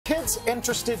kids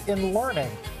interested in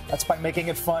learning. That's by making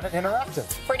it fun and interactive.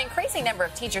 For an increasing number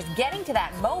of teachers, getting to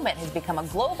that moment has become a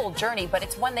global journey, but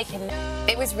it's one they can...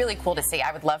 It was really cool to see.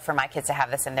 I would love for my kids to have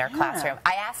this in their classroom.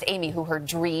 I asked Amy who her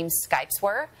dream Skypes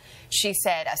were. She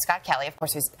said Scott Kelly, of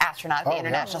course, who's astronaut at the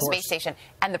International Space Station,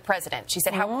 and the president. She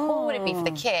said, how cool would it be for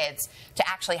the kids to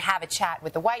actually have a chat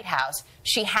with the White House?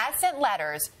 She has sent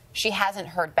letters. She hasn't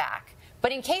heard back.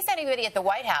 But in case anybody at the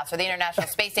White House or the International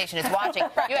Space Station is watching,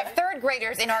 you have third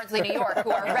graders in Ardsley, New York,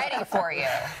 who are ready for you.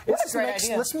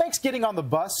 This makes getting on the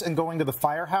bus and going to the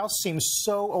firehouse seem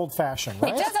so old-fashioned,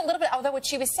 right? It does a little bit, although what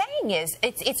she was saying is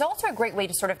it's also a great way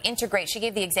to sort of integrate. She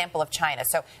gave the example of China.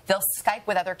 So they'll Skype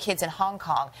with other kids in Hong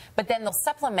Kong, but then they'll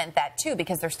supplement that, too,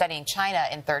 because they're studying China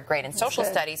in third grade and social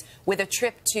studies, with a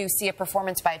trip to see a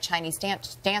performance by a Chinese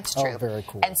dance troupe. Oh, very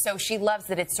cool. And so she loves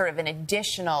that it's sort of an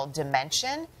additional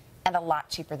dimension, and a lot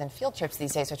cheaper than field trips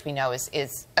these days, which we know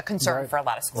is a concern for a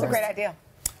lot of schools. It's a great idea.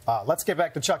 Let's get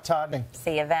back to Chuck Todd.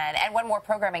 See you then. And one more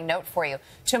programming note for you.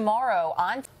 Tomorrow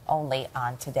on Only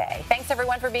on Today. Thanks,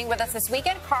 everyone, for being with us this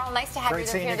weekend. Carl, nice to have you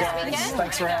here this weekend.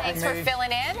 Thanks for having me. Thanks for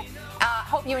filling in.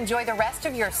 Hope you enjoy the rest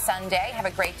of your Sunday. Have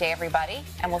a great day, everybody.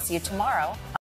 And we'll see you tomorrow.